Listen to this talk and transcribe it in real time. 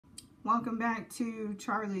Welcome back to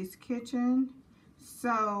Charlie's Kitchen.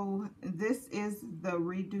 So this is the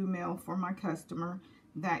redo meal for my customer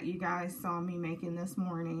that you guys saw me making this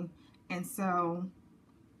morning. And so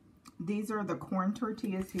these are the corn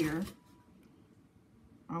tortillas here.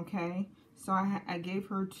 Okay, so I gave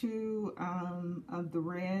her two of the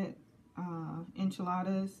red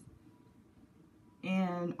enchiladas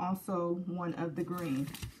and also one of the green.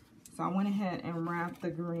 So I went ahead and wrapped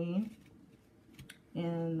the green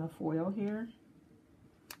in the foil here,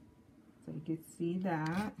 so you can see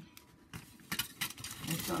that.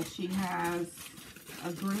 And so she has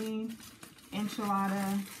a green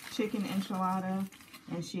enchilada, chicken enchilada,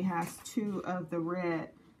 and she has two of the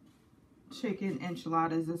red chicken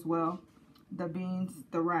enchiladas as well. The beans,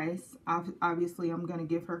 the rice, obviously I'm going to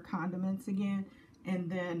give her condiments again, and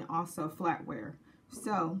then also flatware.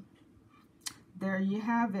 So there you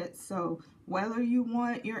have it. So whether you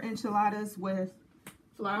want your enchiladas with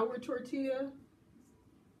flour tortilla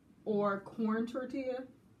or corn tortilla,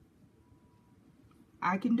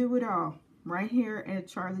 I can do it all right here at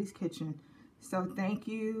Charlie's Kitchen. So thank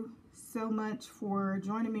you so much for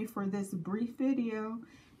joining me for this brief video,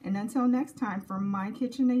 and until next time, from my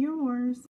kitchen to yours.